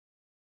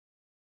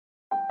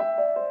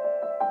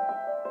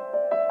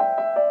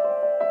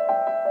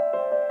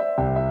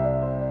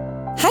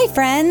Hi,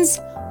 friends.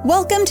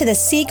 Welcome to the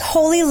Seek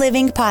Holy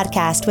Living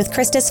podcast with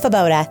Krista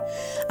Svoboda.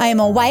 I am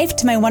a wife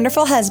to my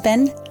wonderful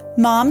husband,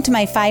 mom to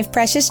my 5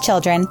 precious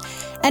children,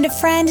 and a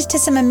friend to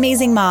some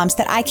amazing moms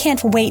that I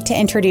can't wait to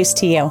introduce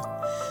to you.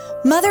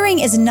 Mothering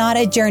is not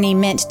a journey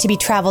meant to be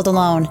traveled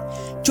alone.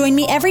 Join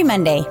me every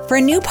Monday for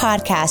a new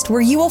podcast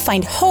where you will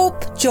find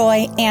hope,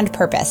 joy, and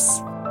purpose.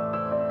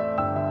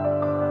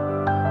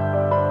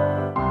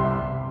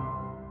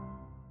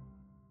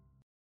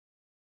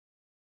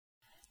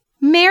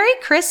 Merry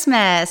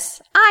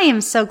Christmas! I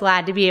am so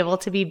glad to be able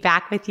to be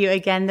back with you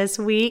again this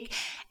week.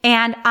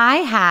 And I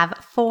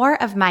have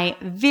 4 of my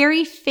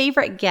very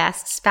favorite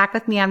guests back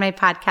with me on my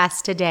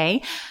podcast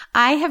today.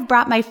 I have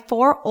brought my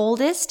 4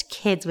 oldest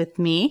kids with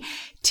me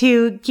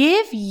to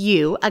give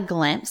you a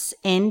glimpse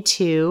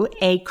into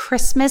a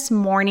Christmas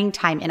morning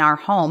time in our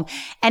home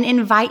and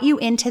invite you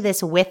into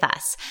this with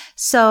us.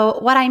 So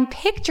what I'm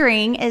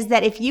picturing is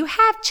that if you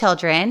have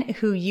children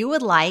who you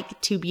would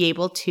like to be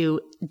able to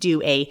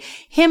do a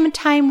hymn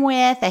time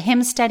with, a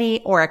hymn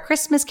study, or a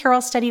Christmas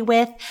carol study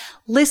with,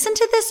 listen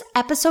to this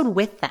episode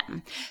with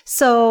them.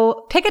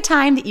 So pick a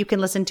time that you can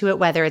listen to it,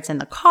 whether it's in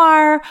the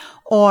car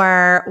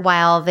or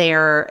while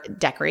they're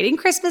decorating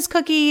Christmas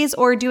cookies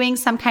or doing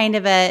some kind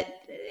of a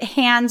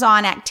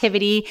hands-on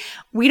activity.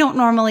 We don't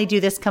normally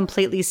do this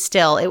completely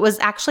still. It was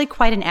actually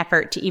quite an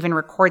effort to even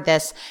record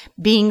this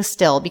being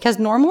still because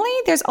normally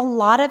there's a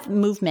lot of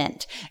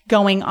movement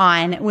going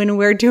on when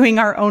we're doing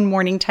our own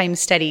morning time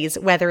studies,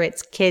 whether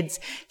it's kids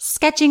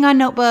sketching on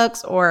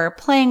notebooks or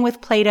playing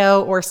with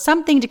Play-Doh or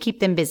something to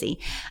keep them busy.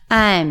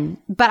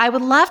 But I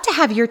would love to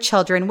have your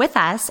children with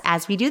us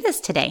as we do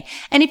this today.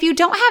 And if you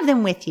don't have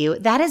them with you,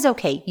 that is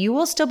okay. You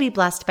will still be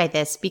blessed by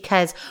this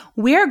because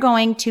we're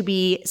going to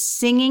be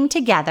singing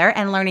together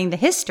and learning the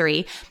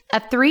history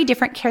of 3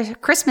 different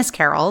Christmas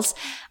carols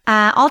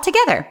all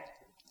together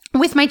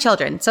with my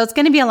children. So it's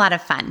going to be a lot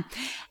of fun.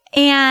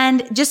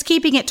 And just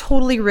keeping it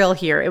totally real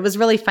here. It was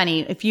really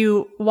funny. If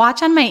you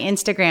watch on my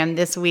Instagram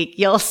this week,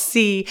 you'll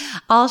see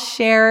I'll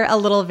share a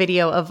little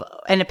video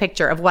and a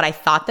picture of what I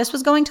thought this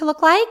was going to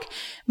look like.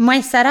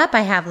 My setup,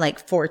 I have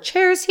like 4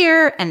 chairs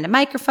here and a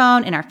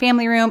microphone in our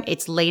family room.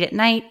 It's late at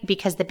night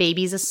because the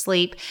baby's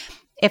asleep.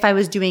 If I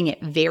was doing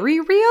it very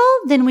real,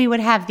 then we would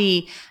have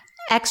the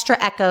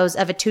extra echoes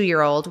of a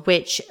 2-year-old,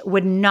 which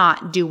would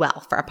not do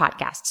well for a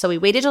podcast. So we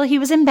waited till he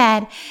was in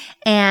bed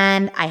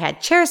and I had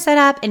chairs set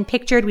up and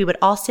pictured we would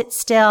all sit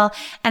still.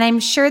 And I'm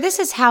sure this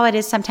is how it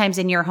is sometimes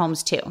in your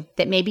homes too,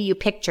 that maybe you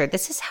pictured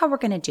this is how we're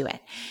going to do it.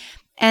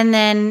 And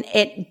then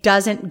it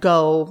doesn't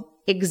go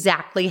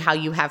exactly how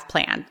you have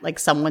planned. Like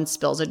someone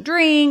spills a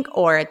drink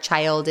or a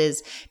child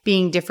is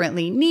being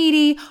differently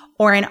needy.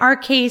 Or in our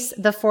case,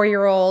 the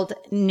 4-year-old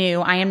knew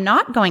I am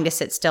not going to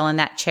sit still in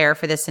that chair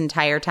for this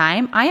entire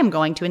time. I am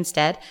going to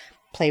instead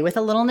play with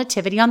a little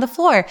nativity on the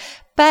floor.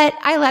 But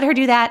I let her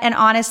do that. And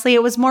honestly,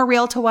 it was more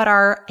real to what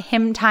our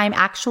hymn time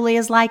actually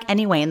is like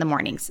anyway in the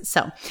mornings.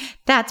 So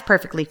that's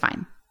perfectly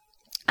fine.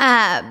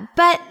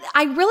 But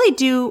I really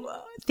do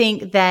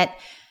think that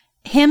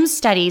hymn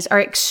studies are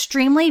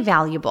extremely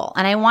valuable,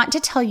 and I want to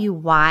tell you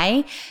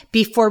why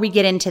before we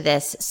get into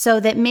this so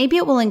that maybe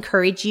it will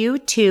encourage you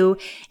to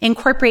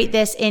incorporate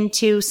this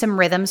into some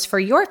rhythms for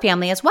your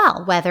family as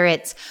well, whether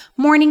it's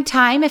morning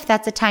time, if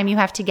that's a time you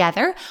have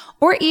together,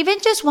 or even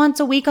just once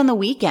a week on the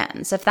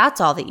weekends, if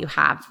that's all that you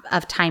have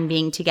of time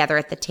being together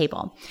at the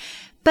table.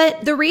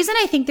 But the reason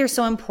I think they're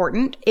so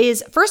important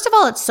is, first of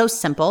all, it's so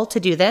simple to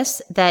do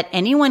this that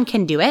anyone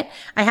can do it.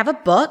 I have a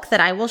book that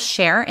I will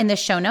share in the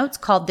show notes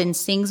called Then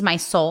Sings My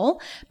Soul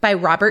by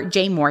Robert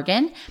J.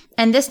 Morgan.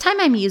 And this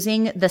time I'm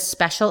using the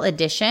special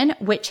edition,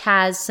 which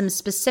has some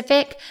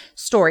specific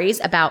stories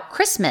about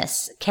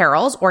Christmas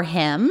carols or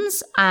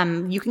hymns.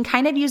 You can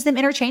kind of use them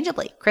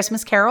interchangeably,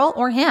 Christmas carol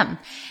or hymn.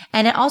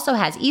 And it also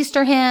has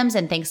Easter hymns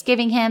and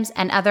Thanksgiving hymns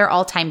and other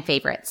all-time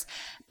favorites.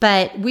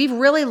 But we've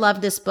really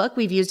loved this book.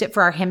 We've used it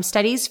for our hymn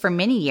studies for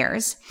many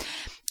years.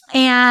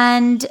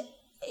 And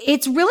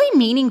it's really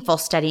meaningful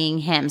studying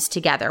hymns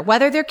together,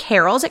 whether they're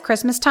carols at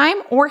Christmas time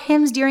or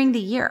hymns during the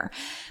year.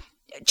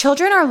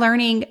 Children are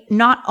learning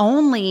not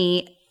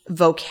only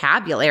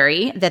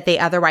vocabulary that they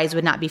otherwise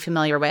would not be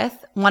familiar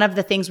with. One of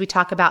the things we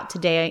talk about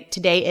today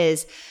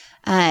is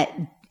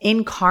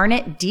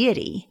incarnate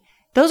deity.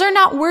 Those are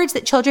not words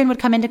that children would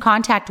come into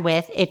contact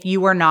with if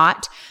you were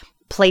not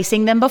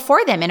placing them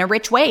before them in a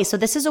rich way. So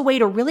this is a way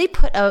to really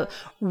put a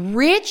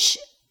rich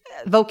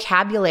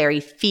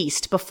vocabulary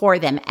feast before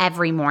them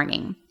every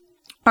morning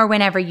or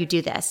whenever you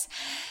do this.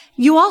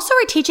 You also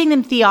are teaching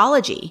them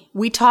theology.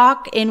 We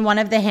talk in one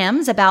of the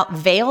hymns about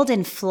veiled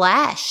in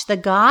flesh, the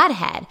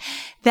Godhead,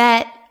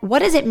 that what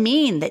does it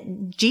mean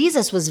that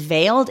Jesus was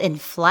veiled in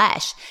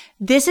flesh?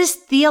 This is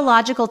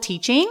theological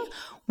teaching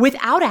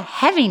without a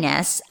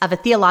heaviness of a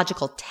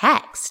theological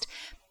text,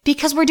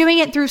 because we're doing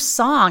it through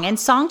song, and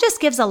song just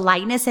gives a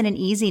lightness and an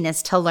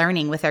easiness to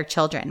learning with our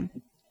children.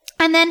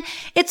 And then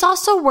it's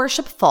also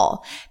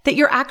worshipful that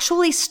you're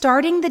actually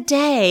starting the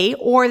day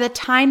or the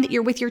time that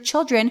you're with your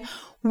children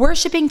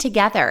worshiping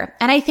together.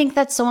 And I think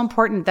that's so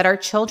important that our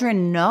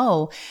children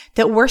know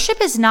that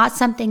worship is not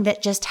something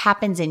that just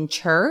happens in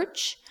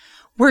church.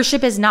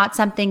 Worship is not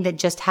something that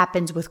just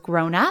happens with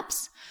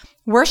grown-ups.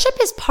 Worship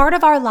is part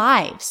of our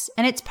lives,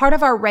 and it's part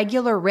of our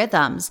regular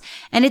rhythms.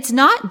 And it's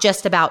not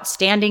just about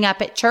standing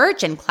up at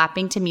church and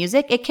clapping to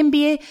music. It can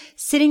be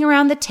sitting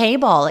around the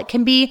table. It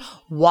can be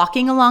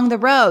walking along the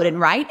road. And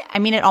right? I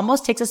mean, it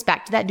almost takes us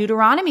back to that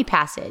Deuteronomy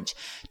passage.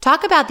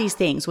 Talk about these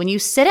things when you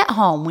sit at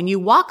home, when you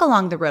walk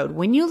along the road,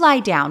 when you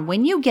lie down,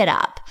 when you get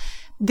up.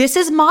 This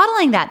is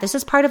modeling that. This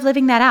is part of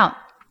living that out.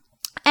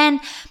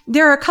 And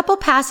there are a couple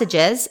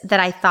passages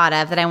that I thought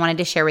of that I wanted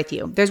to share with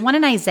you. There's one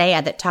in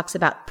Isaiah that talks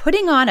about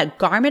putting on a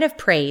garment of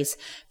praise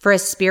for a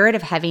spirit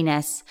of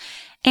heaviness.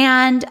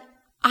 And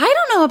I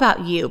don't know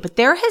about you, but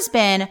there has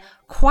been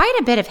quite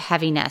a bit of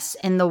heaviness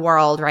in the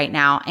world right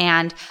now.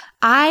 And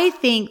I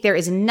think there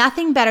is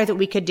nothing better that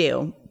we could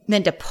do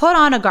than to put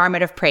on a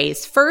garment of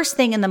praise first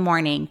thing in the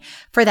morning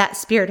for that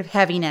spirit of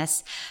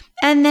heaviness.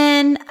 And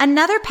then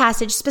another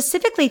passage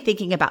specifically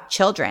thinking about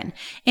children.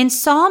 In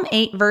Psalm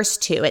 8, verse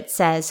 2, it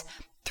says,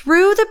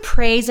 "Through the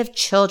praise of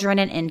children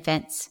and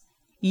infants,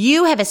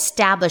 you have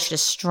established a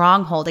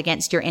stronghold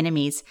against your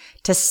enemies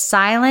to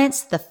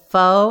silence the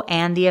foe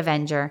and the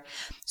avenger."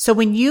 So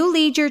when you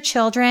lead your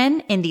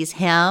children in these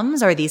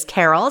hymns or these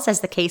carols,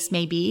 as the case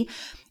may be,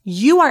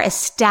 you are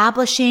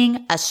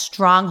establishing a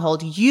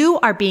stronghold. You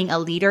are being a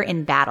leader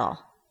in battle.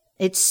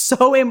 It's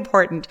so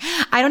important.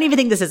 I don't even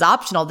think this is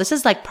optional. This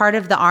is like part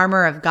of the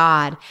armor of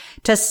God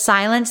to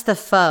silence the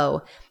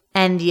foe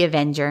and the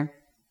avenger.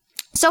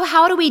 So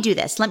how do we do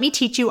this? Let me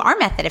teach you our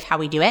method of how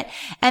we do it,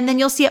 and then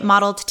you'll see it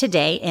modeled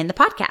today in the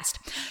podcast.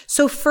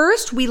 So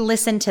first, we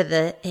listen to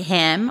the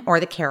hymn or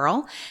the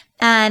carol,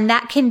 and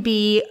that can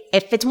be,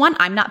 if it's one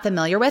I'm not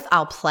familiar with,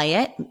 I'll play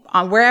it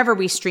on wherever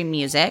we stream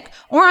music,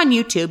 or on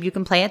YouTube, you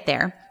can play it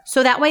there.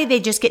 So that way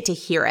they just get to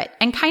hear it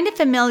and kind of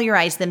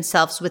familiarize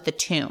themselves with the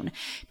tune.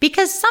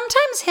 Because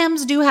sometimes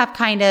hymns do have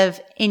kind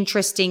of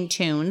interesting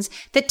tunes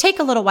that take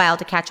a little while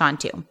to catch on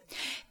to.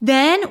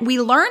 Then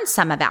we learn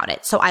some about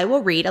it. So I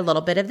will read a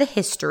little bit of the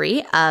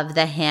history of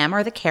the hymn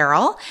or the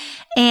carol.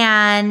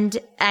 And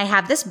I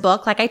have this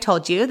book, like I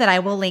told you, that I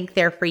will link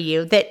there for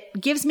you that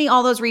gives me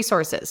all those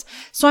resources.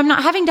 So I'm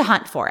not having to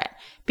hunt for it.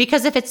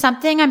 Because if it's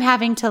something I'm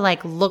having to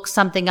like look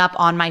something up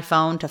on my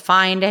phone to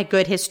find a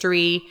good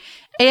history,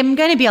 I'm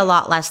going to be a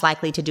lot less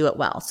likely to do it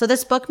well. So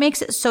this book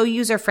makes it so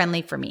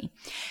user-friendly for me.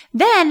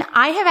 Then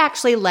I have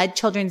actually led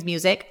children's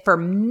music for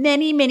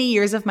many, many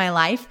years of my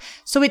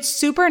life. So it's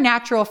super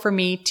natural for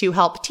me to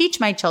help teach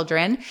my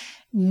children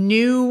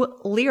new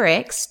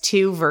lyrics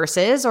to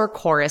verses or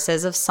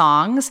choruses of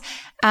songs,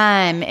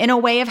 in a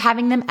way of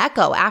having them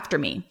echo after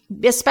me,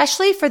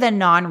 especially for the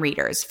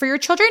non-readers. For your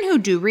children who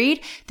do read,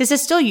 this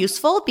is still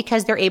useful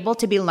because they're able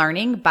to be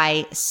learning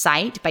by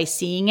sight, by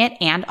seeing it,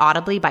 and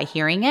audibly by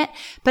hearing it.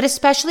 But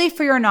especially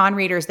for your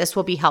non-readers, this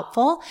will be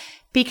helpful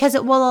because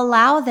it will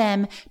allow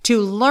them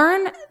to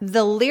learn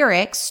the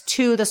lyrics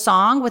to the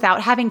song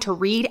without having to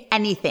read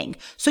anything.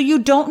 So you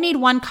don't need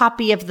one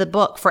copy of the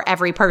book for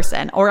every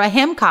person, or a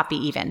hymn copy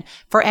even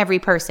for every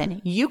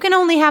person. You can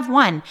only have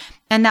one,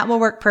 and that will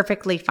work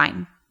perfectly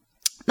fine.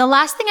 The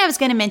last thing I was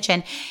going to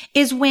mention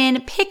is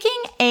when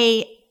picking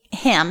a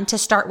hymn to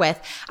start with,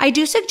 I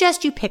do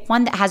suggest you pick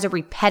one that has a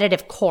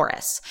repetitive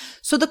chorus.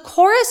 So the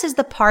chorus is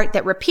the part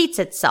that repeats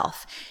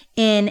itself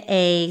in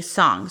a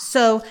song.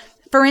 So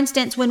for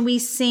instance, when we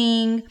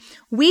sing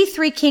 "We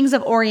Three Kings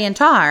of Orient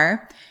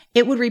Are,"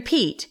 it would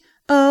repeat,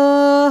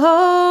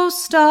 "Oh,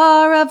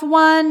 star of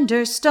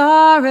wonder,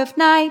 star of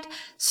night,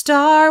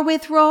 star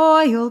with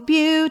royal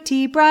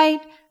beauty bright."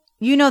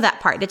 You know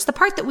that part. It's the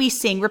part that we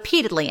sing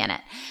repeatedly in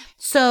it.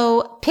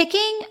 So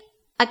picking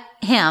a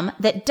hymn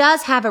that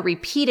does have a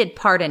repeated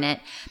part in it,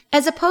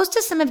 as opposed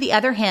to some of the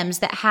other hymns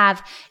that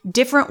have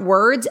different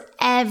words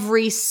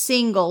every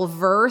single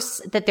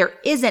verse, that there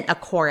isn't a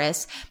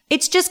chorus,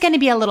 it's just going to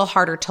be a little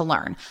harder to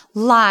learn.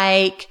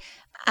 Like,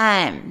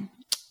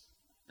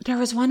 there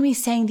was one we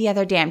sang the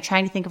other day. I'm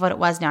trying to think of what it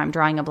was now. I'm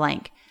drawing a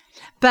blank.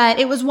 But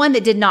it was one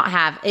that did not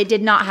have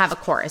a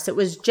chorus. It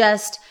was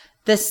just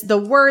the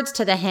words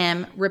to the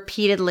hymn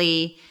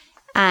repeatedly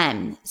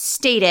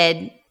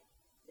stated.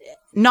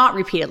 Not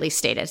repeatedly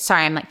stated.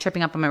 Sorry, I'm like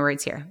tripping up on my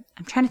words here.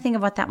 I'm trying to think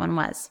of what that one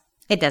was.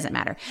 It doesn't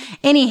matter.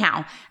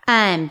 Anyhow,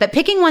 but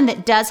picking one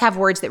that does have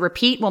words that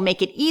repeat will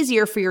make it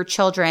easier for your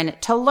children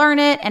to learn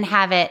it and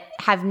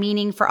have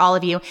meaning for all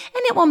of you.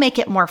 And it will make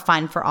it more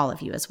fun for all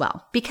of you as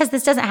well, because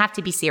this doesn't have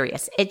to be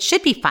serious. It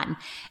should be fun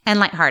and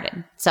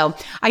lighthearted. So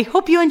I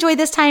hope you enjoy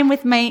this time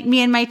with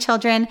me and my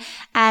children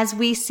as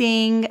we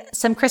sing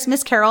some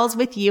Christmas carols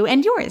with you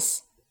and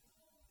yours.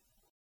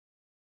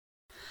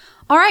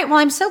 All right. Well,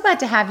 I'm so glad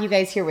to have you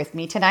guys here with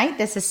me tonight.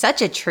 This is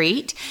such a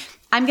treat.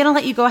 I'm going to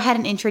let you go ahead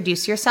and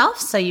introduce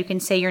yourself so you can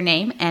say your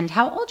name and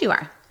how old you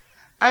are.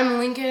 I'm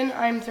Lincoln.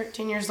 I'm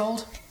 13 years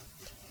old.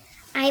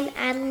 I'm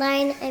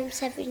Adeline. I'm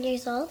 7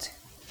 years old.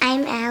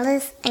 I'm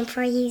Alice. I'm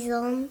 4 years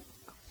old.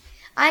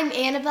 I'm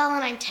Annabelle,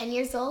 and I'm 10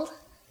 years old.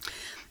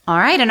 All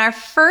right, and our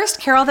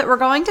first carol that we're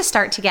going to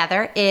start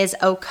together is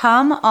O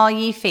Come All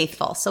Ye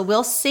Faithful. So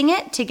we'll sing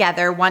it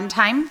together one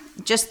time,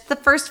 just the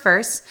first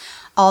verse,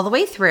 all the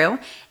way through.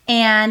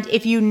 And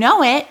if you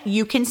know it,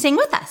 you can sing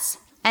with us.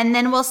 And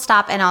then we'll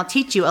stop and I'll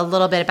teach you a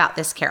little bit about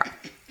this carol.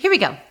 Here we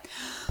go.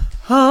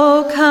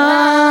 O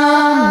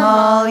come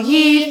all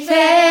ye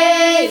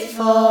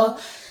faithful,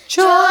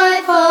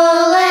 joyful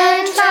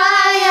and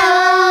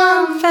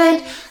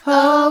triumphant.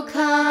 O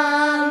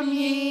come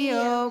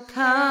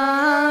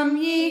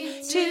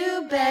ye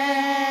to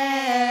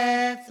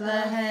Bethlehem.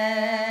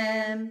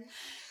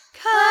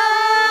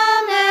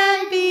 Come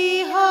and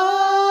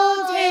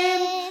behold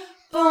him,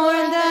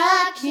 born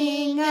the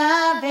King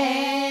of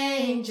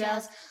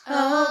angels.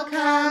 Oh,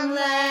 come,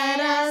 let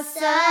us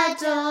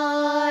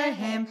adore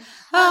him.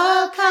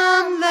 Oh,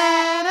 come,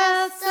 let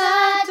us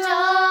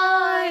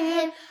adore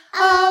him.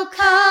 Oh,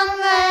 come,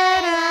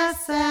 let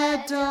us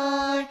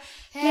adore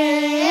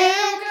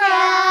him,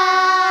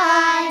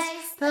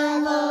 Christ the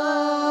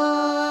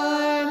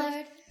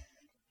Lord.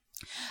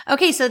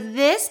 Okay, so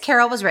this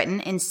carol was written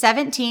in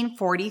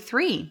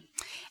 1743,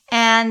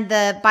 and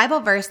the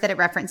Bible verse that it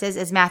references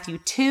is Matthew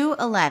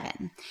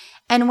 2:11.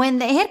 And when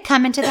they had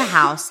come into the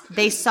house,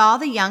 they saw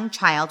the young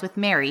child with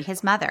Mary,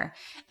 his mother,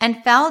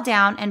 and fell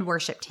down and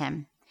worshipped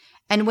him.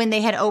 And when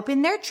they had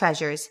opened their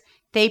treasures,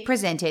 they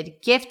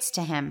presented gifts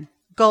to him,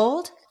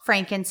 gold,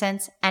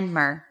 frankincense, and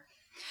myrrh.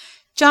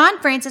 John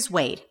Francis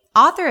Wade,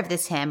 author of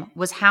this hymn,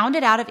 was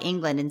hounded out of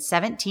England in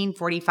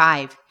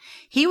 1745.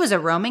 He was a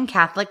Roman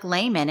Catholic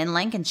layman in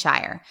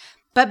Lancashire,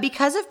 but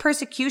because of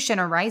persecution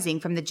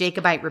arising from the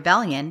Jacobite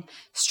rebellion,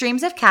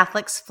 streams of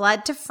Catholics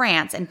fled to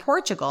France and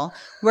Portugal,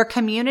 where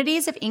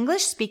communities of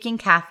English-speaking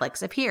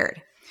Catholics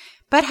appeared.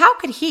 But how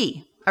could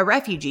he, a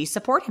refugee,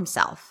 support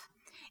himself?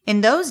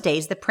 In those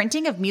days, the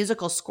printing of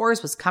musical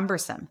scores was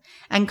cumbersome,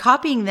 and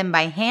copying them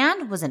by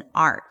hand was an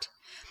art.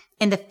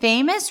 In the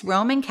famous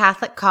Roman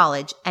Catholic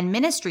College and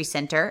Ministry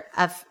Center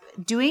of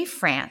Douai,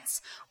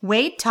 France,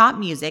 Wade taught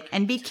music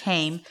and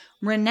became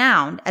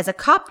renowned as a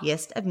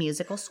copyist of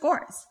musical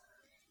scores.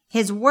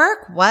 His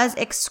work was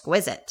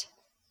exquisite.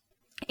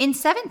 In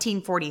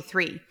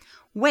 1743,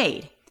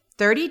 Wade,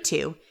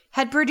 32,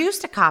 had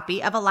produced a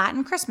copy of a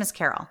Latin Christmas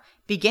carol,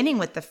 beginning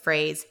with the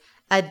phrase,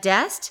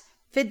 Adest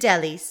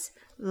Fidelis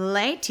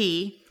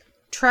Laeti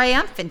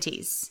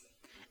Triumphantes.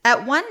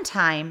 At one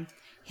time,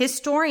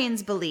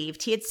 historians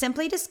believed he had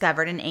simply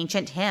discovered an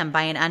ancient hymn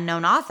by an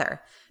unknown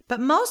author, but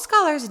most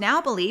scholars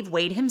now believe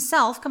Wade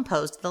himself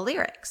composed the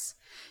lyrics.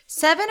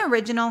 7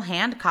 original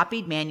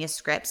hand-copied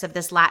manuscripts of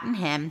this Latin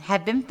hymn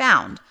have been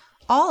found,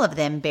 all of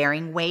them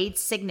bearing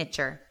Wade's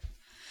signature.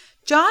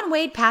 John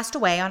Wade passed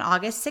away on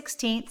August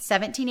 16,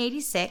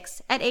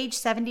 1786, at age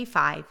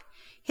 75.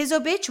 His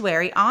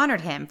obituary honored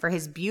him for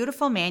his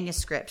beautiful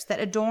manuscripts that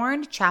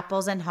adorned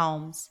chapels and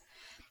homes.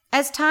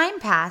 As time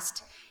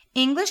passed,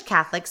 English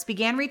Catholics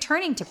began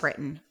returning to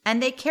Britain, and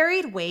they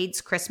carried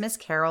Wade's Christmas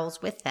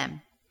carols with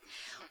them.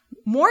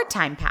 More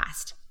time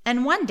passed,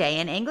 and one day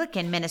an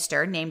Anglican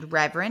minister named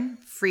Reverend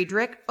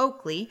Frederick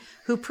Oakley,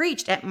 who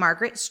preached at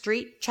Margaret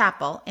Street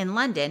Chapel in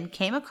London,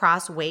 came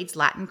across Wade's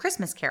Latin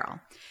Christmas carol.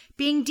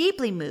 Being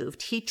deeply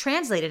moved, he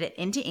translated it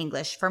into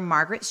English for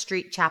Margaret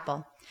Street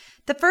Chapel.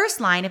 The first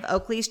line of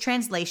Oakley's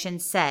translation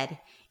said,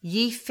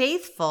 Ye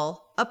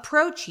faithful,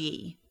 approach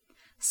ye.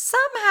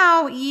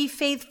 Somehow, Ye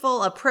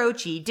faithful,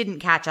 approach ye didn't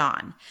catch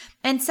on,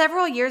 and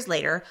several years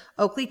later,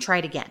 Oakley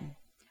tried again.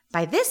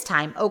 By this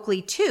time,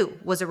 Oakley, too,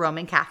 was a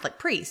Roman Catholic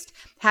priest,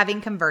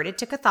 having converted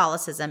to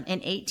Catholicism in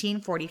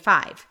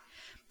 1845.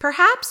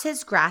 Perhaps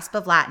his grasp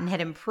of Latin had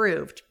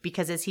improved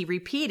because as he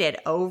repeated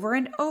over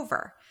and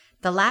over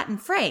the Latin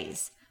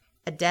phrase,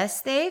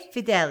 Adeste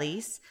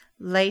Fidelis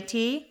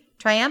Laeti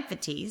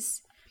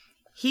Triumphantes,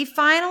 he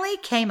finally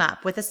came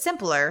up with a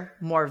simpler,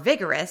 more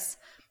vigorous,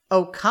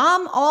 O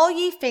come all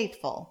ye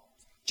faithful,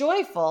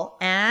 joyful,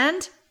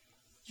 and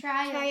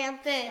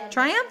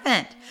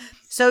triumphant.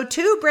 So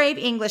 2 brave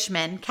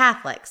Englishmen,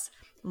 Catholics,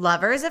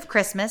 lovers of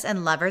Christmas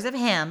and lovers of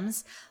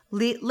hymns,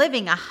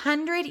 living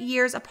 100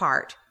 years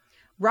apart,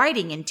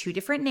 writing in 2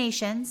 different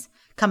nations,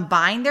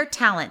 combined their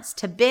talents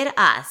to bid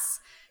us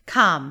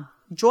come,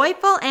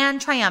 joyful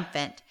and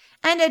triumphant,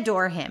 and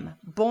adore him,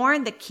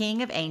 born the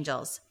King of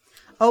angels.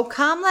 Oh,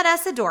 come, let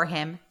us adore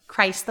him,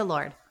 Christ the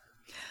Lord.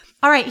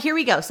 All right, here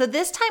we go. So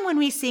this time when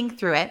we sing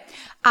through it,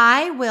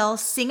 I will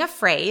sing a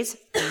phrase,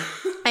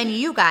 and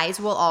you guys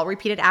will all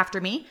repeat it after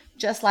me,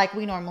 just like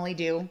we normally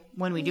do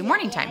when we do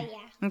morning time.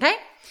 Okay?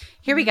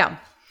 Here we go.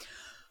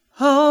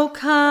 Oh,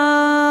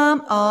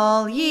 come,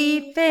 all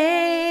ye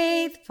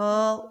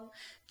faithful,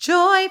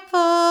 joyful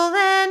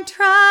and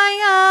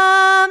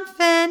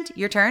triumphant.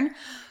 Your turn.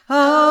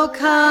 Oh,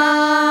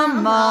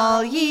 come,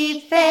 all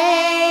ye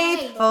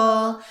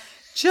faithful,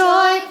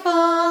 joyful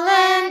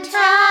and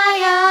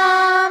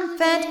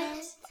triumphant.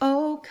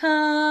 Oh,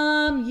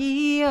 come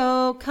ye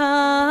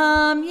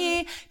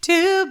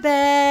to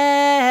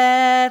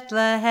Bethlehem.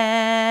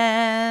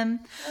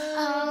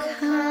 Oh,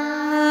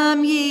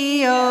 come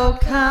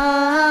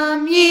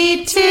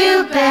ye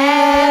to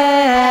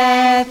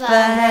Bethlehem.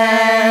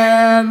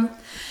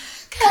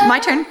 my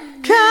turn.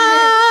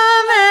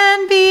 Come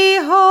and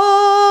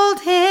behold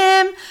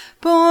him,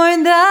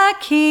 born the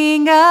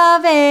King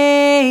of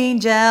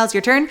angels. Your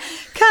turn.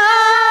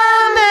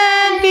 Come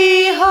and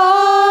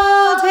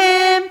behold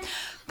him,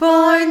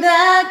 born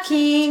the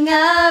King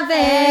of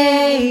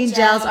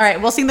angels. All right,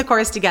 we'll sing the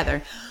chorus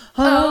together.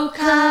 Oh,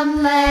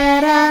 come,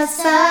 let us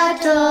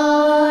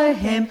adore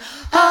him.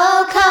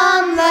 Oh,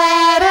 come,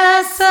 let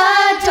us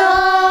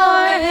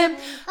adore him.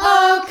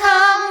 Oh,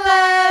 come,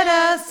 let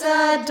us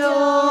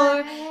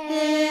adore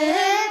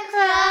him,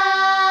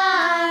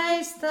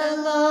 Christ the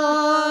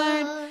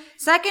Lord.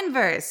 Second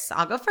verse.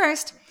 I'll go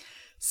first.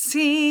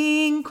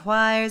 Sing,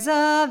 choirs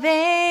of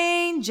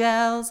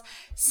angels,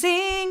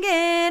 sing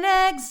in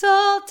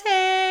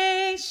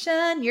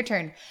exultation. Your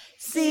turn.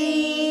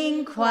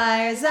 Sing,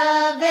 choirs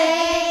of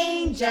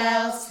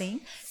angels,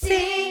 sing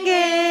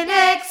in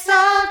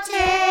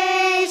exultation.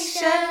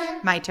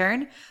 My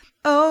turn.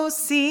 Oh,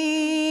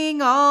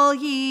 sing all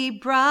ye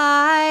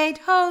bright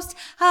hosts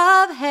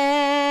of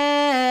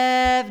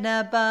heaven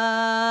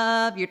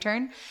above. Your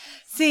turn.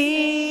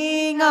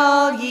 Sing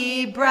all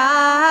ye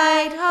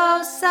bright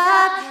hosts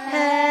of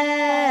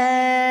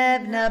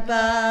heaven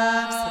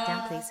above. Sit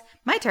down, please.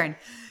 My turn.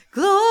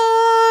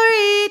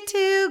 Glory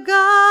to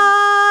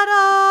God,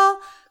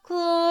 all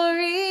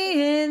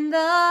glory in the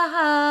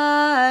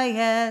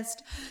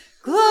highest.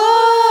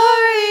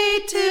 Glory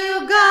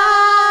to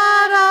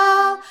God,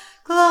 all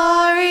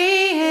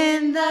glory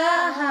in the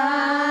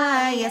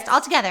highest.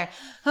 All together.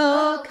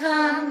 Oh,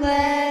 come,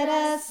 let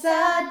us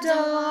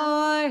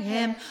adore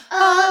him.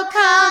 Oh,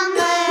 come,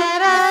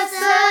 let us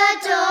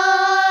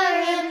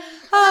adore him.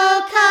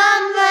 Oh,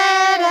 come,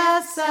 let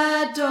us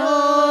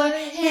adore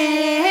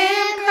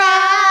him,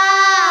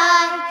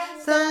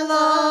 Christ the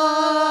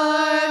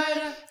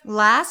Lord.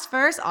 Last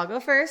verse. I'll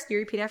go first. You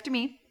repeat after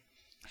me.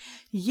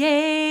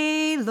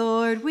 Yea,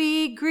 Lord,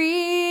 we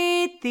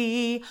greet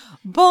thee,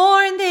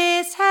 born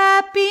this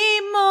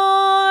happy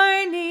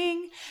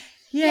morning.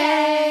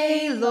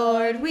 Yea,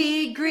 Lord,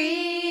 we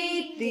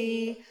greet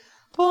thee,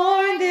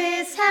 born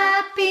this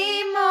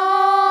happy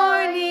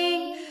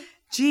morning.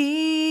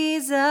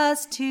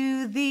 Jesus,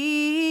 to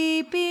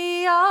thee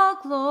be all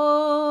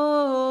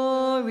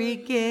glory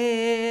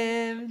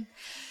given.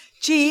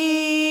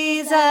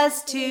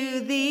 Jesus,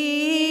 to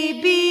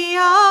thee be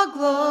all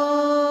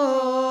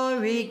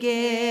glory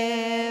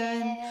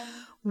given.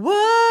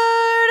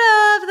 Word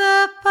of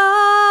the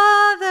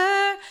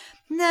Father,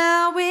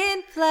 now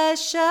in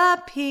flesh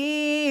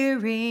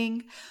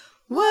appearing.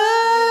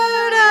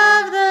 Word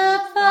of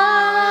the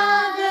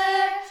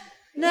Father,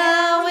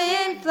 now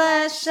in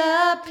flesh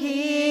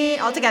appearing.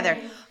 All together.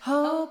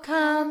 Oh,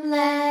 come,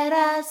 let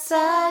us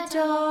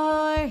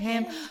adore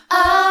him.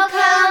 Oh,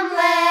 come,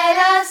 let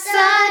us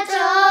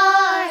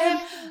adore him.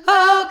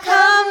 Oh,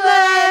 come,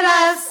 let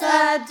us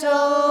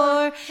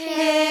adore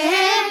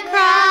him,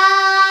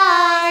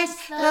 Christ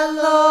the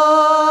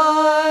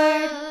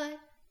Lord.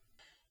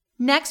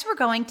 Next, we're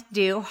going to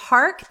do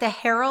Hark the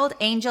Herald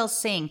Angels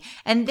Sing.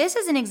 And this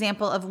is an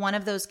example of one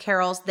of those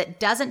carols that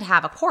doesn't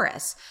have a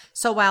chorus.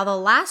 So while the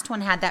last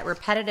one had that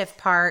repetitive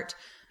part,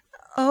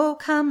 oh,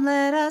 come,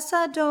 let us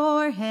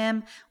adore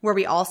him, where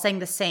we all sang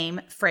the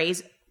same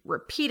phrase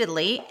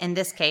repeatedly in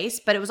this case,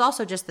 but it was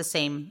also just the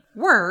same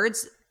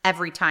words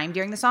every time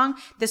during the song.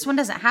 This one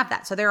doesn't have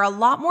that. So there are a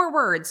lot more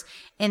words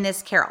in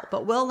this carol,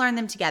 but we'll learn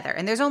them together.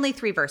 And there's only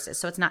 3 verses,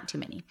 so it's not too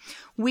many.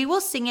 We will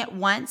sing it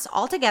once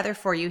all together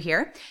for you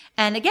here.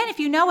 And again, if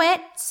you know it,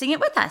 sing it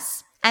with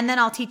us. And then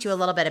I'll teach you a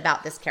little bit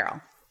about this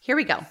carol. Here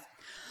we go.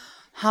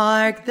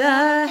 Hark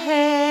the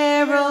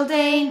herald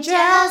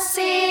angels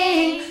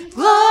sing,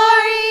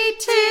 glory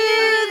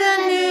to the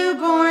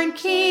newborn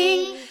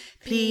King.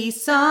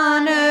 Peace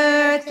on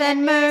earth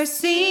and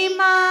mercy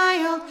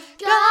mild,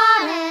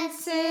 God and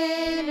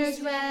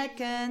sinners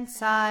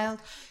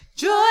reconciled.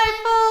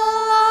 Joyful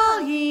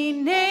all ye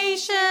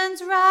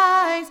nations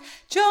rise,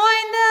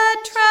 join the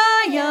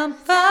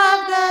triumph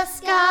of the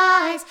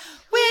skies.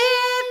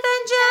 With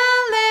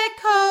angelic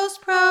hosts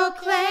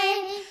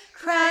proclaim,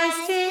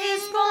 Christ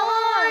is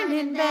born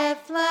in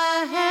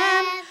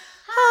Bethlehem.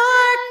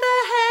 Hark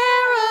the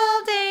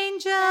herald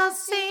angels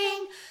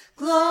sing,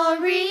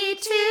 glory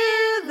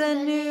to the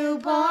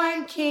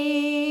newborn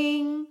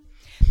King.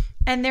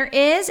 And there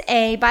is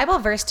a Bible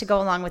verse to go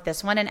along with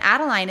this one, and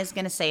Adeline is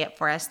going to say it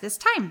for us this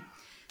time.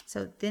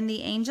 So then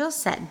the angel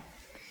said.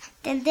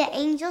 Then the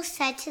angel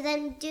said to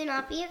them, do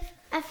not be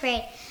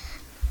afraid.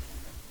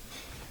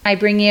 I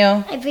bring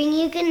you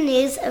good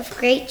news of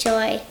great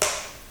joy,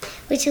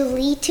 which will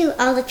lead to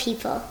all the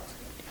people.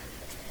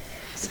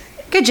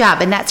 Good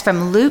job, and that's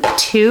from Luke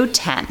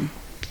 2:10.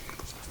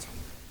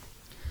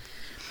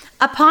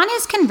 Upon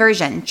his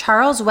conversion,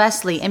 Charles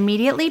Wesley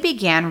immediately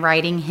began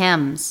writing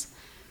hymns,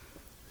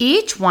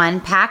 each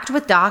one packed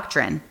with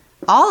doctrine,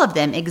 all of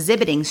them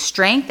exhibiting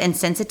strength and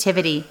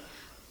sensitivity,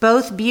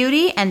 both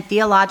beauty and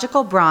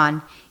theological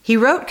brawn. He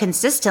wrote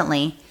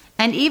consistently,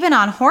 and even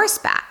on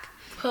horseback.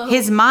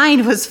 His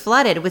mind was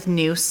flooded with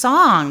new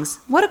songs.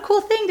 What a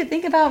cool thing to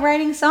think about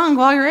writing songs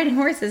while you're riding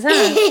horses, huh?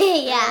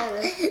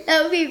 Yeah,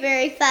 that would be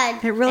very fun.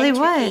 It really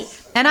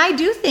was. And I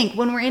do think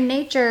when we're in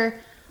nature,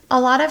 a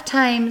lot of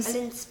times,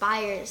 It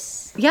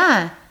inspires.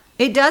 yeah,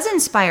 it does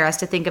inspire us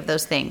to think of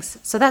those things.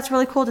 So that's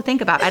really cool to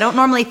think about. I don't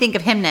normally think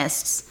of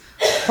hymnists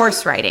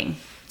horse riding.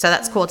 So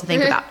that's cool to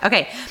think about.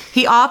 Okay.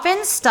 He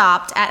often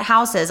stopped at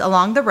houses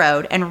along the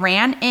road and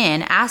ran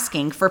in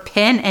asking for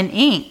pen and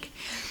ink.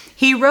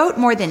 He wrote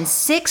more than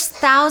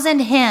 6,000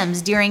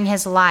 hymns during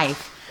his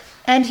life,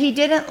 and he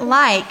didn't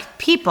like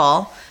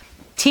people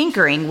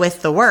tinkering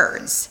with the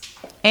words.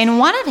 In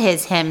one of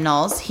his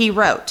hymnals, he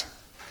wrote,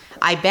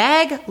 "I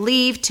beg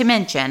leave to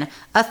mention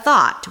a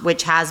thought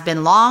which has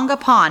been long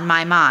upon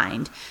my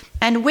mind,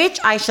 and which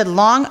I should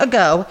long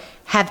ago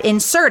have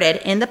inserted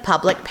in the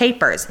public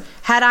papers,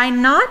 had I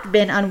not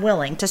been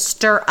unwilling to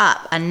stir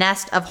up a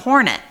nest of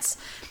hornets.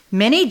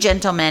 Many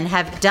gentlemen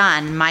have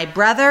done my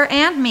brother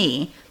and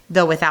me,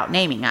 though without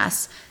naming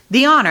us,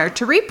 the honor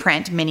to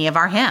reprint many of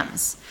our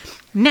hymns.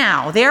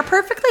 Now they are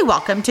perfectly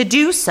welcome to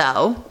do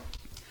so,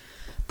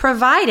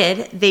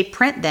 provided they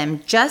print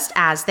them just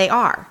as they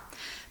are.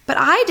 But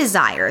I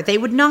desire they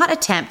would not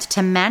attempt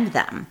to mend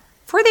them,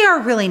 for they are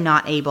really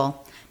not able.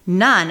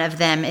 None of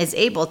them is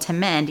able to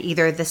mend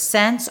either the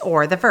sense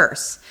or the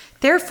verse.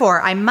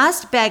 Therefore, I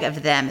must beg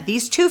of them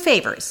these two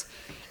favors,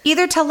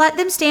 either to let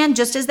them stand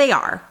just as they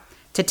are,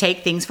 to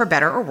take things for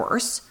better or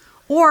worse,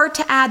 or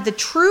to add the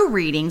true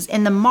readings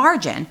in the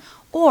margin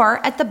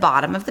or at the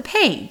bottom of the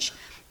page,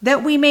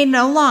 that we may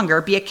no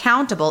longer be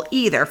accountable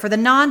either for the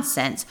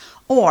nonsense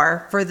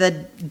or for the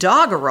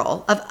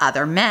doggerel of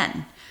other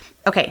men."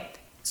 Okay.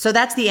 So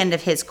that's the end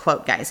of his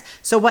quote, guys.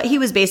 So what he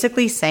was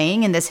basically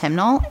saying in this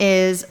hymnal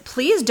is,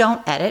 please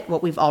don't edit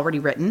what we've already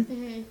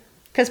written,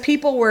 because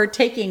people were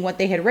taking what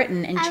they had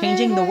written and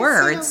changing the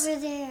words. Sit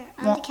over there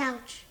on the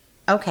couch.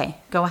 Okay,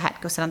 go ahead.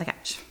 Go sit on the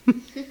couch.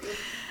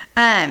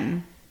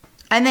 And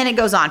then it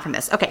goes on from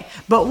this. Okay,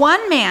 but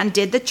one man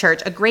did the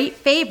church a great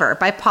favor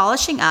by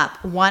polishing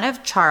up one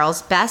of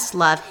Charles' best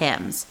loved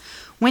hymns.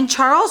 When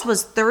Charles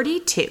was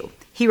 32,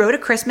 he wrote a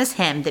Christmas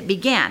hymn that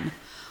began,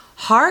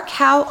 "Hark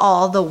how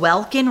all the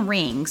welkin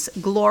rings,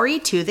 glory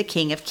to the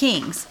King of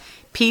Kings.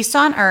 Peace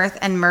on earth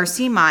and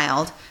mercy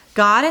mild,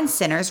 God and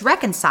sinners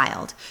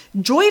reconciled.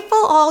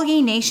 Joyful all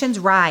ye nations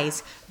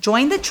rise,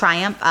 join the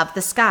triumph of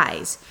the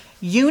skies.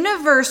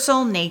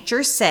 Universal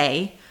nature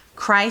say,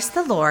 Christ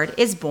the Lord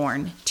is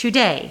born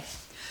today."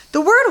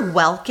 The word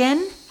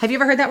welkin, have you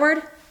ever heard that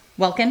word?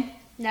 Welkin?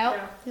 No.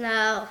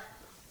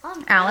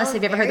 Alice,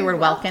 have you ever heard the word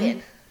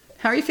welkin?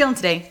 How are you feeling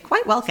today?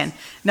 Quite welkin.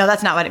 No,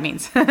 that's not what it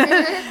means.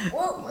 Welkin.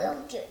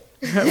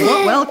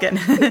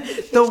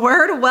 The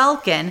word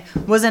welkin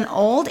was an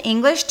old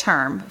English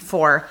term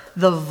for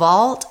the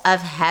vault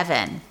of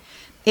heaven.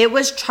 It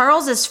was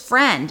Charles's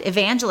friend,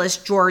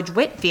 evangelist George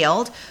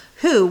Whitefield,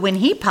 who, when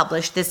he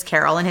published this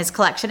carol in his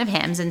collection of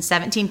hymns in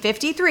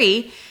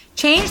 1753,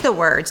 changed the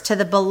words to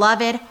the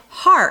beloved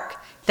 "Hark,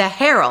 the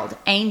herald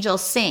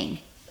angels sing"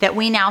 that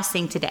we now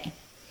sing today.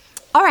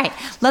 All right,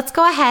 let's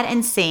go ahead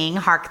and sing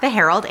 "Hark the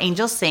Herald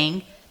Angels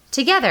Sing"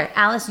 together.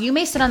 Alice, you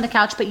may sit on the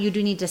couch, but you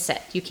do need to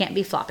sit. You can't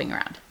be flopping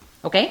around,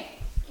 okay?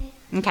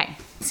 Okay,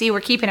 see,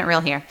 we're keeping it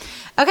real here.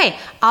 Okay,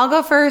 I'll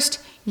go first.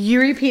 You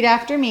repeat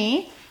after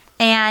me,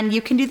 and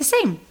you can do the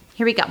same.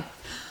 Here we go.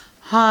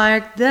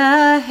 Hark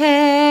the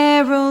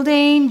herald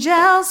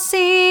angels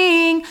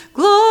sing,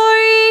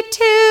 glory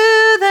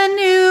to the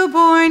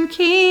newborn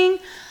King.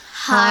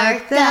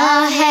 Hark the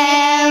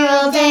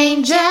herald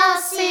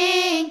angels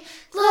sing,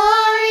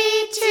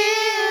 glory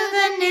to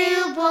the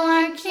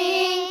newborn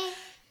King.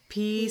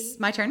 Peace,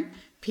 my turn.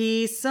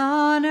 Peace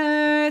on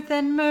earth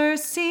and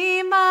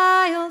mercy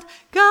mild,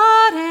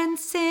 God and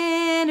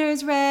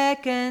sinners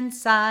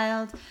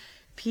reconciled.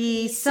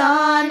 Peace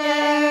on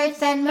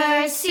earth and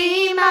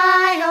mercy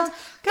mild,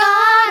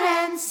 God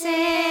and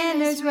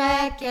sinners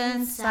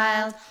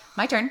reconciled.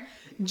 My turn.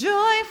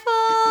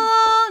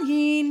 Joyful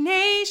ye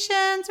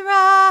nations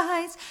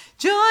rise,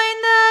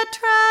 join the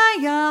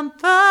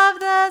triumph of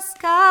the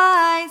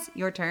skies.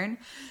 Your turn.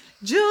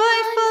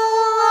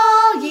 Joyful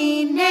all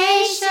ye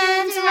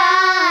nations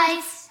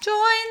rise,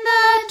 join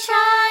the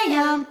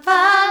triumph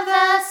of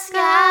the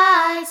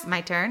skies.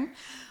 My turn.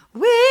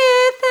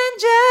 With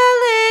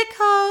angelic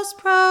hosts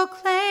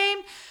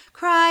proclaim,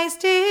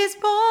 Christ is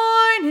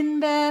born in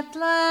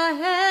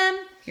Bethlehem.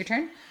 Your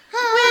turn.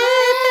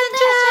 With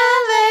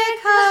angelic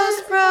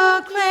hosts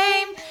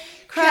proclaim,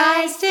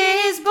 Christ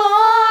is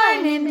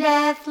born in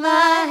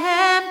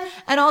Bethlehem.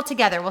 And all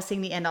together, we'll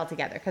sing the end all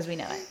together because we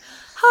know it.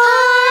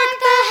 Hark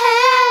the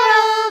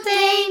herald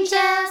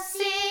angels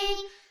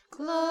sing,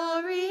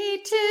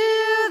 glory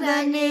to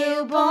the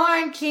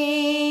newborn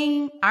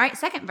King. All right,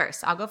 second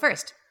verse. I'll go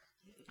first.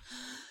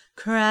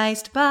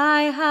 Christ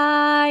by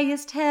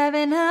highest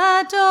heaven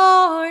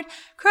adored,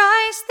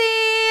 Christ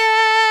the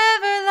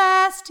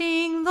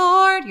everlasting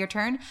Lord. Your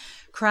turn.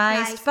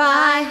 Christ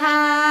by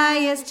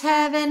highest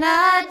heaven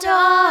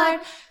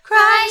adored,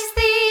 Christ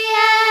the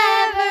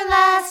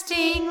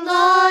everlasting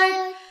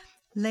Lord.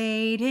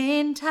 Laid in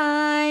in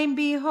time,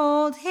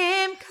 behold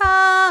him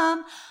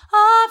come,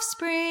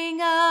 offspring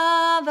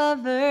of a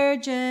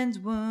virgin's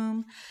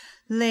womb.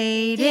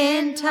 Late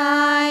in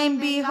time,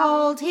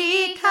 behold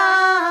he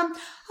come,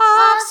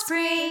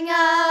 offspring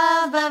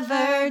of a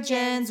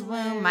virgin's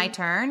womb. My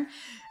turn.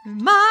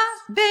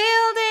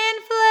 Veiled in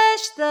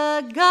flesh,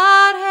 the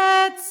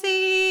Godhead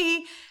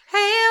see,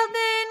 hailed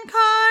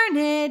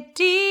incarnate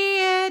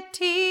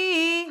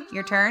deity.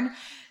 Your turn.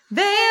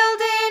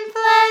 Veiled in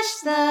flesh,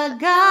 the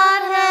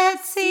Godhead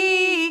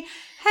see,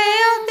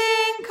 hailed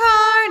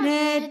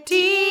incarnate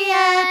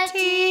deity.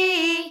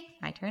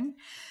 My turn.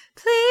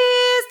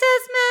 Pleased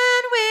as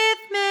men with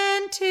men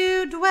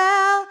to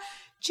dwell,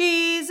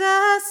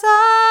 Jesus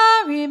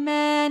our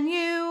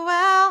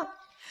Emmanuel.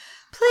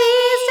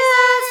 Pleased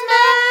as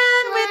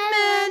men with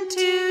men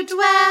to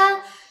dwell,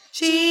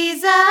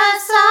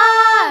 Jesus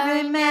our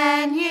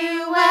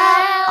Emmanuel.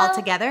 All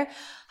together.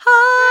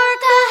 Hark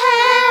the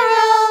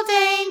herald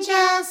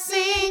angels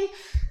sing,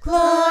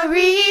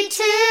 glory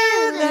to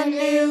the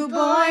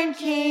newborn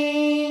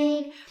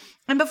King.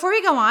 And before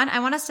we go on, I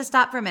want us to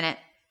stop for a minute.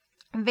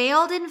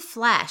 Veiled in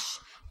flesh,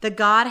 the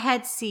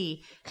Godhead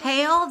see.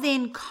 Hail the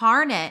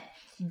incarnate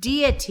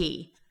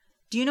deity.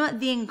 Do you know what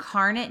the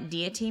incarnate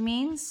deity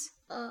means?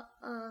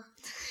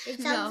 It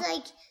sounds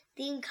like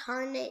the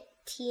incarnate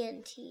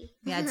TNT.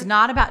 Yeah, it's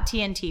not about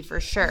TNT for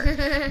sure.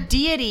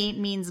 Deity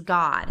means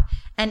God,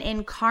 and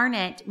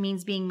incarnate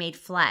means being made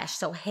flesh.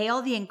 So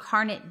hail the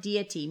incarnate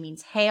deity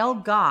means hail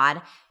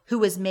God who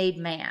was made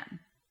man.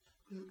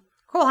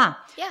 Cool, huh?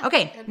 Yeah.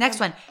 Okay, next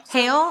one.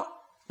 Hail,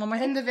 one more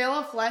thing. And the veil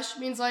of flesh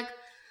means like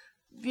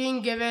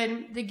being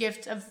given the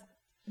gift of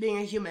being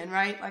a human,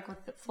 right? Like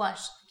with the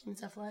flesh. Is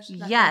that flesh? Is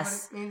that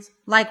Yes. what it means?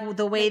 Like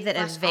the way that a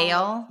flesh veil,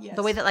 color. Yes.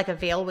 the way that like a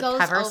veil would Goes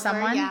cover over,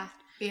 someone.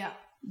 Yeah.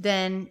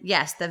 Then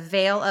yes, the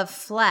veil of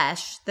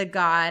flesh, the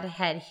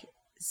Godhead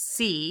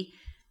see,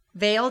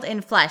 veiled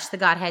in flesh, the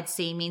Godhead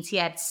see means he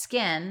had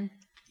skin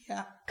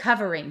Yeah.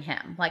 covering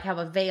him, like how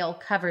a veil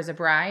covers a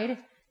bride.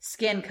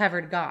 Skin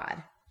covered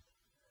God,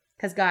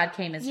 because God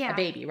came as a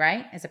baby,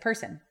 right? As a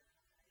person.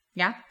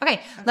 Yeah.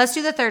 Okay. Let's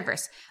do the third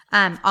verse.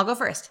 I'll go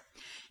first.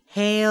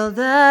 Hail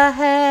the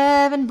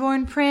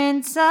heaven-born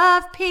Prince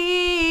of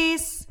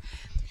Peace.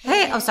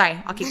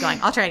 Sorry. I'll keep going.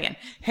 I'll try again.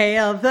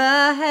 Hail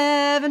the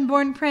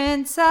heaven-born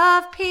Prince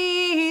of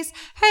Peace.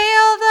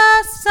 Hail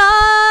the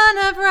Son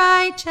of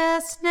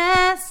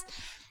Righteousness.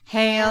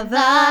 Hail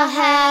the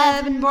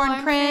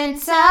heaven-born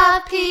Prince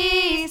of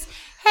Peace.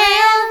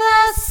 Hail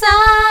the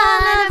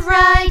Son of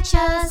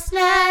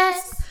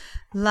Righteousness.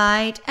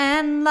 Light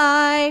and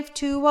life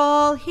to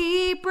all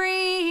he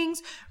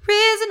brings,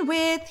 risen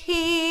with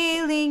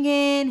healing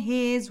in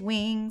his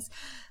wings.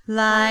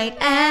 Light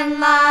and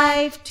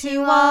life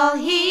to all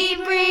he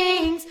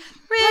brings,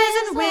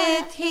 risen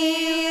with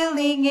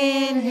healing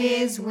in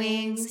his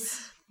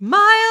wings.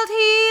 Mild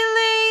he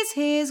lays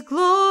his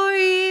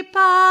glory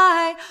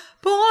by,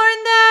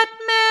 born that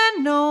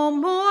man no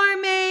more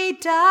may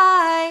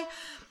die.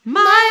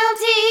 Mild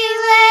he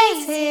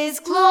lays his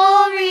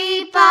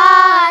glory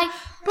by,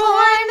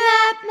 born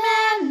that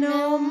man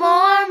no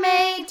more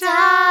may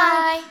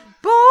die.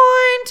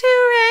 Born to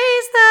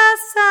raise the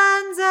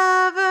sons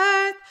of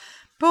earth,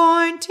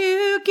 born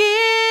to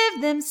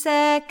give them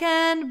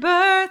second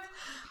birth.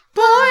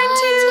 Born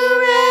to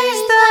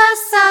raise the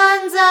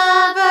sons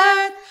of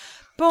earth,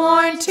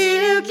 born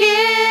to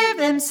give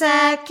them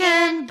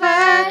second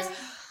birth.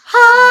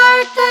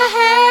 Hark the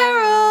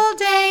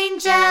herald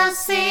angels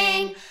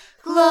sing,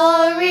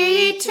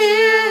 glory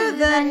to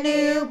the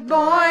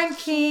newborn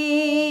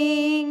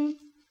King.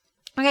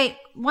 Okay,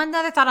 one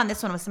other thought on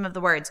this one with some of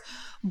the words.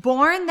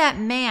 Born that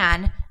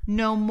man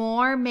no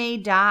more may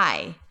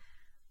die.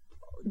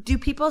 Do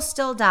people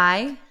still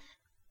die?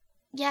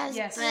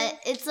 Yes, but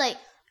it's like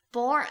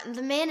born.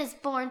 The man is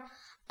born,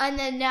 and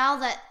then now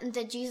that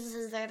Jesus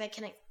is there, they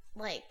can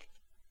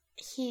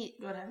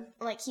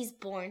he's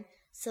born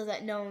so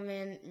that no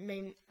man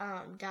may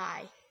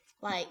die.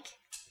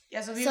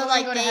 So they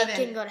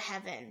can go to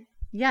heaven.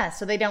 Yeah,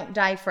 so they don't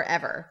die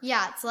forever.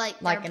 Yeah, it's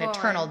like an born,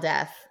 eternal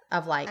death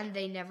of and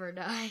they never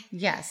die.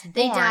 Yes,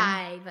 they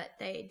die, but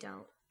they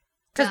don't.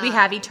 Because we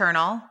have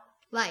eternal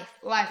life.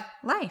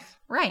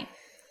 Right.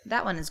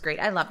 That one is great.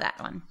 I love that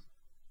one.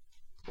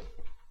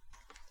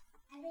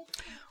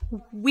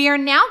 We are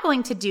now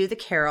going to do the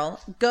carol,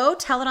 Go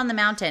Tell It on the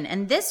Mountain.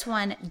 And this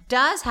one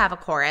does have a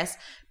chorus,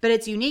 but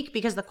it's unique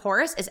because the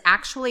chorus is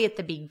actually at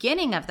the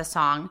beginning of the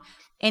song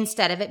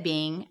instead of it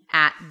being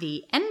at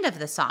the end of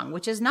the song,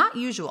 which is not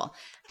usual.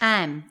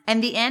 And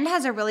the end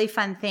has a really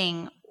fun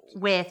thing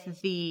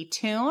with the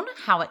tune,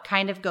 how it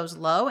kind of goes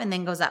low and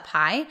then goes up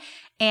high.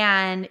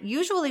 And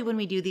usually when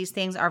we do these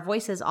things, our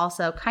voices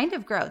also kind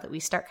of grow, that we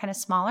start kind of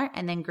smaller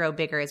and then grow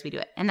bigger as we do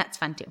it. And that's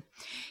fun too.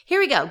 Here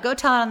we go. Go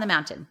Tell It on the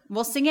Mountain.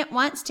 We'll sing it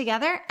once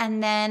together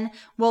and then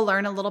we'll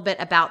learn a little bit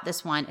about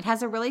this one. It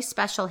has a really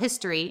special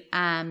history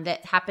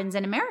that happens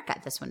in America.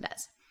 This one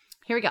does.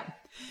 Here we go.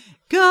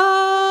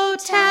 Go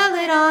tell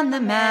it on the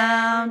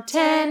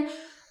mountain,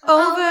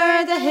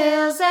 over the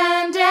hills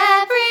and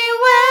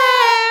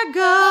everywhere.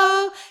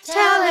 Go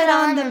tell it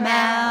on the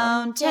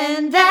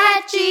mountain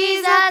that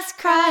Jesus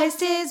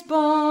Christ is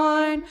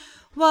born.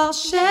 While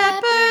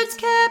shepherds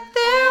kept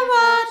their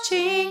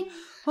watching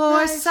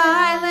o'er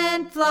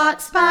silent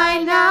flocks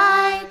by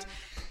night,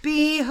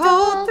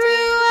 behold,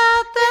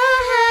 throughout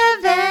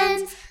the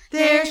heavens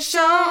there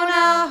shone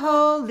a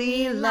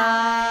holy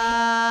light.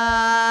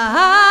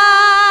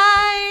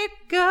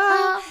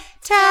 Go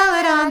tell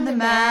it on the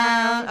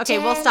mountain. Okay,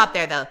 we'll stop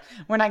there though.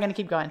 We're not going to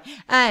keep going.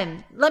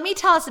 Let me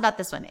tell us about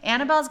this one.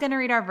 Annabelle's going to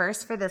read our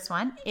verse for this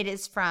one. It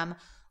is from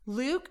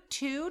Luke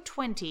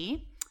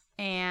 2:20,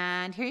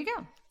 and here you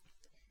go.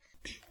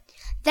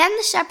 Then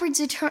the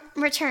shepherds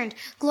returned,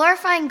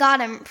 glorifying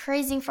God and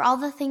praising for all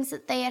the things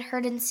that they had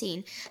heard and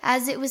seen,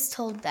 as it was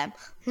told them.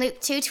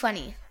 Luke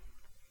 2:20.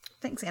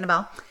 Thanks,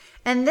 Annabelle.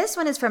 And this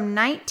one is from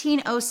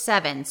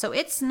 1907, so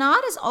it's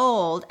not as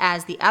old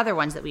as the other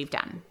ones that we've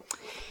done.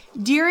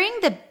 During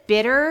the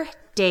bitter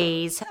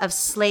days of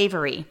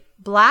slavery,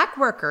 Black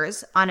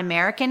workers on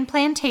American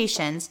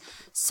plantations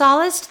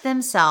solaced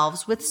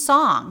themselves with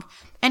song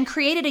and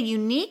created a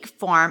unique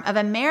form of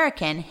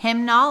American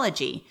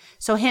hymnology.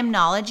 So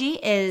hymnology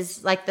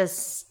is like the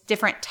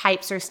different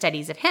types or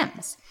studies of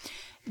hymns.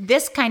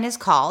 This kind is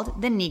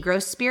called the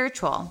Negro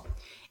Spiritual.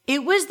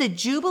 It was the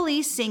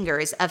Jubilee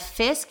Singers of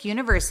Fisk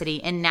University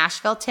in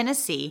Nashville,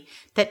 Tennessee,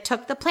 that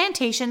took the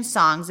plantation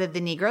songs of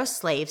the Negro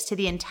slaves to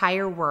the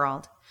entire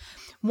world.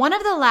 One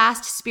of the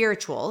last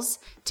spirituals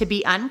to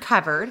be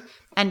uncovered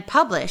and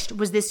published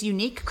was this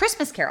unique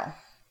Christmas carol,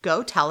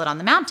 Go Tell It on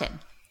the Mountain.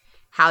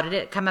 How did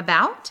it come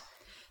about?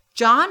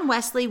 John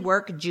Wesley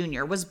Work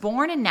Jr. was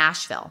born in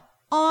Nashville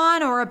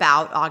on or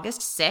about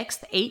August 6,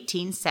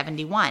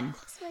 1871.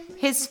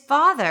 His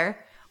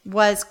father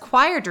was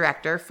choir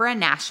director for a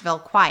Nashville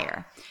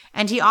choir,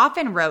 and he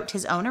often wrote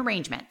his own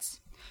arrangements.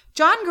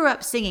 John grew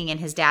up singing in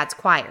his dad's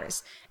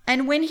choirs,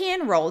 and when he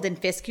enrolled in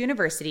Fisk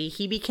University,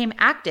 he became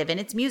active in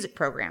its music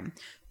program.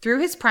 Though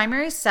his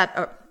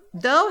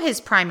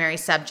primary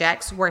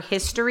subjects were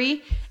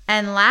history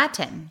and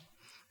Latin.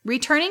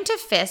 Returning to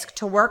Fisk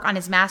to work on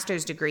his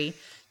master's degree,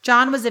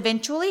 John was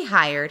eventually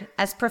hired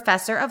as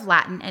professor of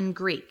Latin and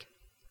Greek.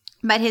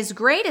 But his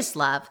greatest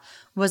love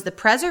was the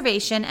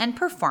preservation and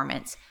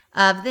performance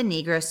of the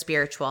Negro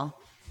Spiritual.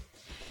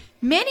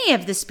 Many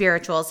of the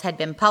spirituals had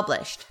been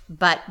published,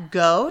 but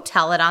Go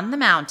Tell It on the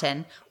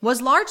Mountain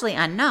was largely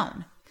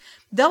unknown.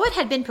 Though it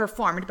had been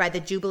performed by the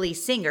Jubilee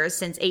Singers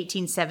since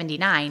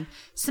 1879,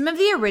 some of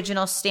the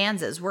original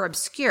stanzas were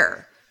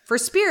obscure, for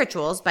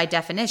spirituals, by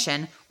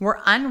definition,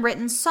 were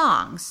unwritten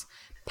songs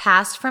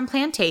passed from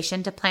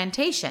plantation to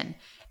plantation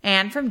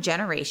and from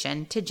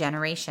generation to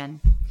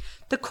generation.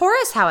 The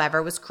chorus,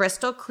 however, was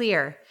crystal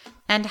clear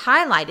and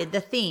highlighted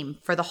the theme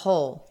for the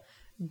whole.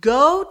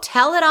 Go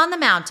tell it on the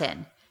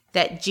mountain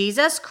that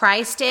Jesus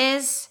Christ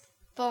is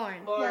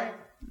born.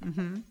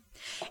 Mm-hmm.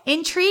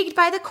 Intrigued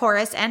by the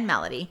chorus and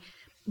melody,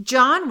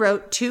 John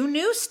wrote 2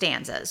 new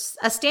stanzas.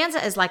 A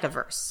stanza is like a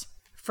verse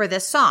for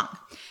this song.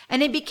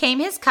 And it became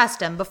his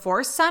custom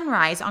before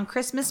sunrise on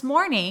Christmas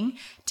morning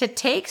to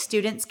take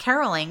students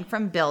caroling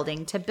from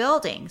building to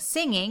building,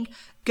 singing,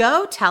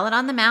 Go Tell It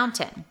on the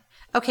Mountain.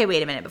 Okay,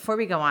 wait a minute. Before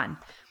we go on,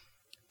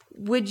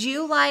 would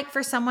you like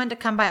for someone to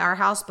come by our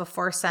house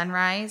before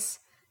sunrise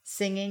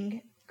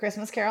singing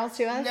Christmas carols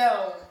to us?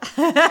 No.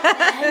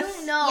 I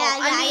don't know.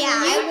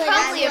 I would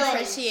probably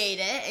appreciate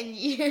it. And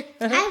you...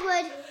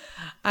 I would.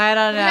 I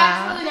don't know.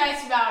 That's really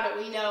nice about it.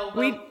 We know,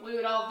 but we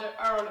would all have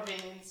our own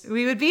opinions.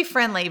 We would be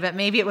friendly, but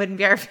maybe it wouldn't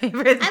be our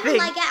favorite thing.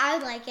 I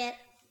would like it.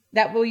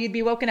 You'd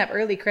be woken up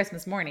early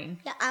Christmas morning.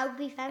 Yeah, I would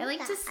be fine. I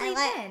like to sleep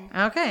in.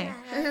 Okay.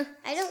 Yeah,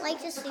 I don't like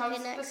to sleep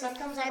in it. The sun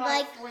comes I'm out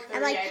like, at 4:30,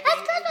 it's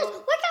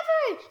Christmas. Wake up,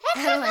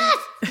 everyone.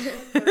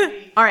 It's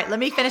Christmas. All right, let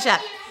me finish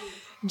up.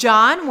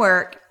 John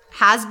Work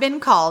has been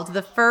called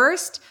the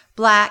first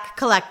Black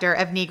collector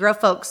of Negro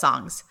folk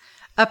songs,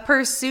 a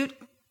pursuit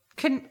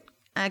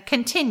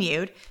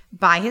continued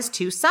by his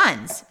 2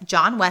 sons,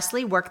 John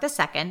Wesley Work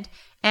II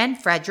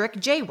and Frederick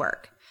J.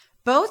 Work.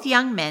 Both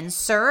young men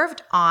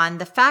served on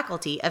the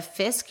faculty of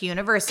Fisk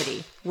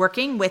University,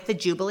 working with the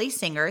Jubilee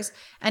Singers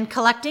and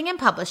collecting and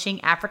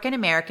publishing African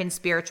American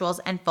spirituals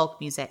and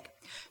folk music.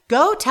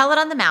 Go Tell It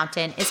on the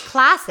Mountain is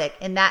classic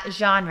in that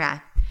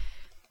genre.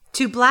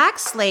 To Black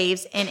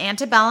slaves in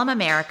antebellum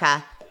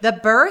America, the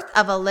birth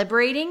of a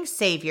liberating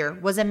Savior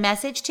was a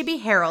message to be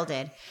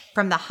heralded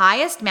from the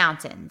highest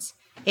mountains.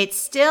 It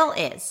still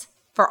is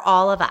for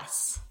all of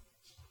us.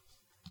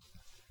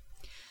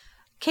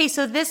 Okay,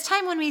 so this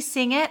time when we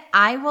sing it,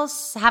 I will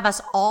have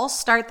us all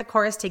start the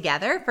chorus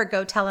together for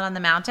Go Tell It on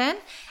the Mountain,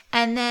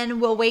 and then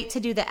we'll wait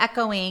to do the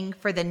echoing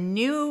for the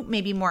new,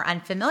 maybe more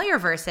unfamiliar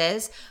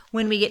verses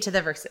when we get to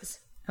the verses.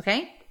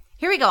 Okay?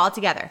 Here we go all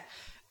together.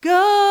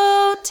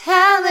 Go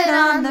tell it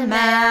on the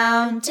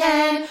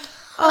mountain,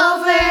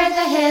 over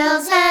the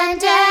hills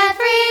and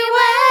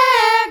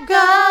everywhere.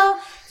 Go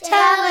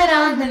tell it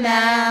on the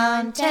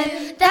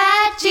mountain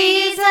that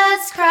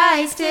Jesus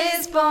Christ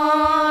is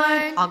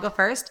born. I'll go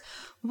first.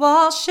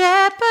 While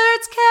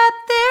shepherds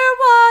kept their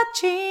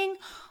watching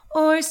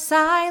o'er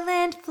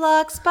silent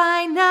flocks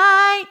by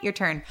night. Your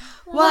turn.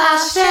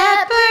 While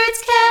shepherds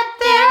kept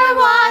their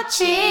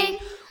watching,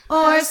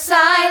 o'er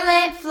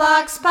silent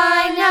flocks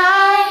by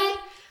night.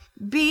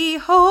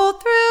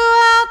 Behold,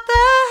 throughout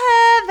the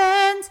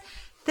heavens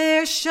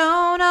there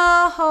shone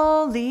a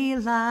holy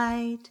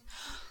light.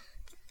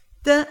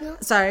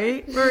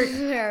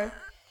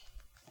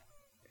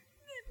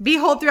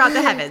 Behold, throughout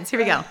the heavens. Here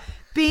we go.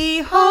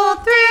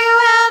 Behold,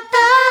 throughout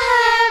the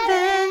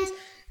heavens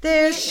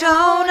there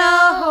shone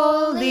a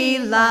holy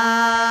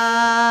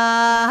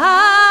light.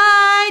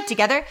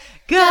 Together.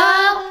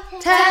 Go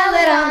tell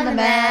it on the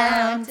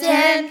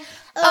mountain,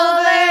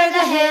 over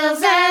the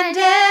hills and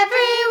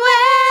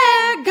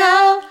everywhere.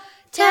 Go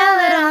tell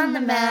it on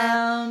the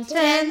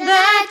mountain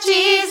that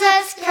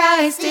Jesus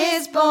Christ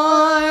is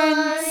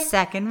born.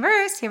 Second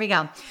verse. Here we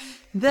go.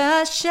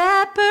 The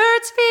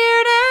shepherds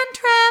feared and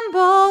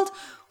trembled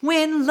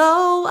when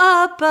low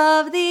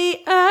above the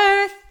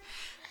earth.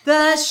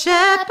 The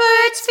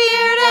shepherds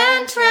feared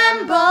and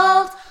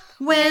trembled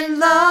when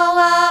low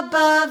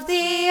above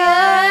the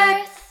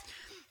earth.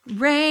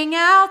 Rang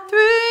out through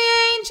the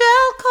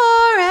angel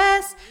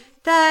chorus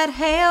that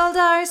hailed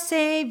our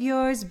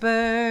Savior's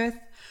birth.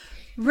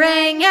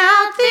 Rang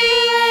out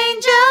the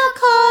angel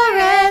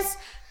chorus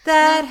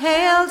that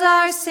hailed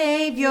our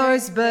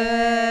Savior's birth.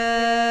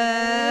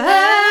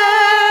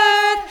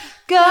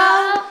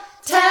 Go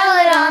tell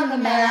it on the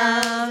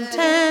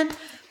mountain,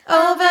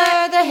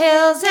 over the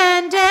hills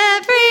and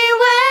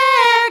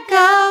everywhere.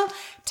 Go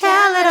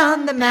tell it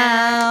on the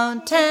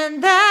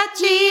mountain that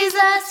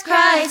Jesus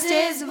Christ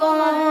is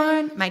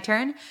born. My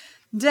turn.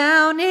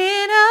 Down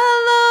in a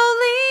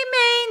lowly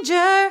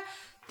manger,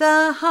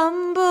 the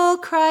humble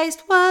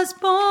Christ was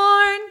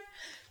born.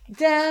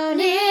 Down in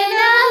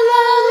a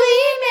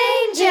lowly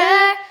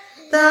manger,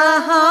 the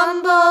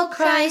humble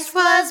Christ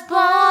was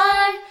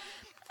born,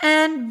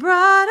 and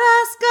brought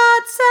us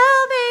God's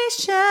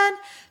salvation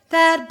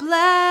that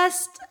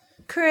blessed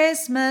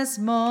Christmas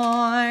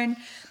morn.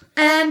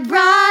 And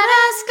brought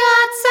us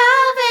God's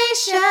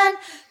salvation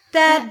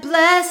that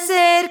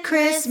blessed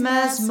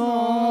Christmas morn.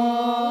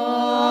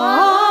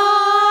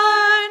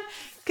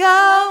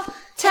 Go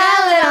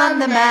tell it on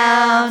the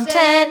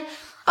mountain,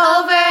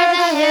 over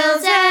the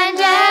hills and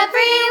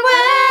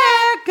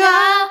everywhere.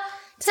 Go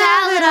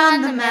tell it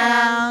on the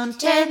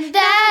mountain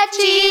that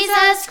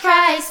Jesus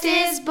Christ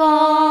is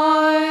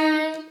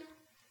born.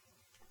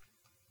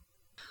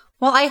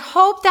 Well, I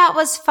hope that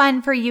was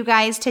fun for you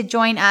guys to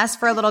join us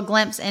for a little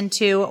glimpse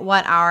into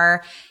what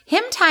our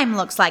hymn time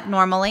looks like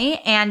normally,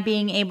 and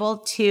being able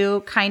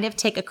to kind of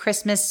take a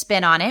Christmas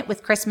spin on it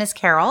with Christmas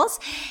carols.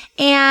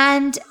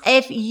 And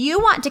if you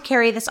want to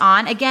carry this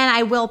on, again,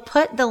 I will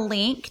put the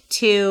link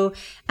to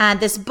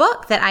this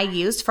book that I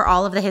used for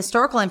all of the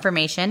historical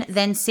information,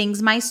 Then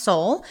Sings My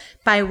Soul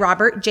by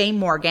Robert J.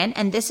 Morgan.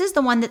 And this is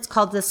the one that's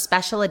called the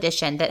special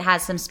edition that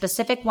has some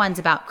specific ones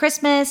about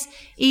Christmas,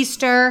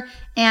 Easter,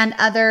 and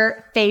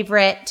other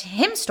favorite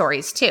hymn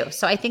stories too.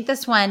 So I think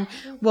this one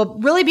will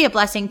really be a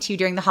blessing to you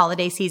during the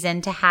holiday season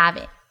to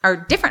have, or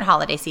different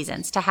holiday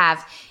seasons to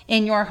have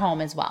in your home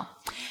as well.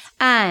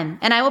 And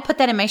I will put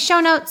that in my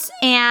show notes.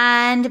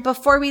 And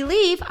before we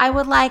leave, I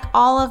would like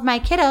all of my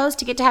kiddos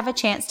to get to have a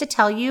chance to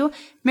tell you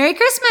Merry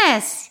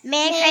Christmas.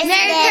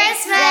 Merry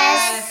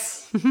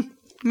Christmas.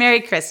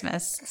 Merry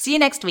Christmas. See you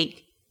next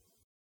week.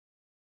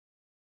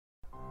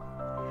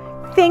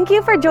 Thank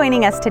you for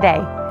joining us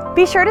today.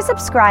 Be sure to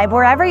subscribe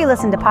wherever you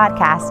listen to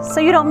podcasts so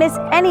you don't miss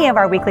any of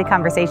our weekly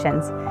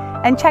conversations.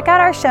 And check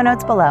out our show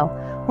notes below,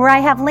 where I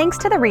have links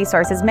to the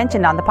resources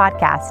mentioned on the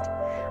podcast.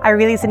 I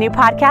release a new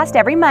podcast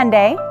every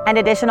Monday and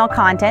additional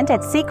content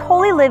at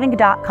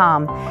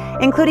seekholyliving.com,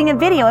 including a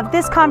video of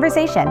this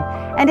conversation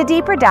and a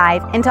deeper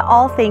dive into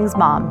all things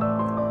mom.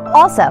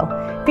 Also,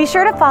 be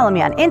sure to follow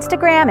me on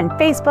Instagram and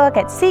Facebook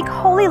at Seek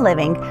Holy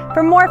Living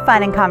for more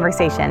fun and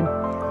conversation.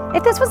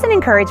 If this was an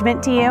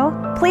encouragement to you,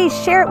 please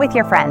share it with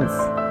your friends.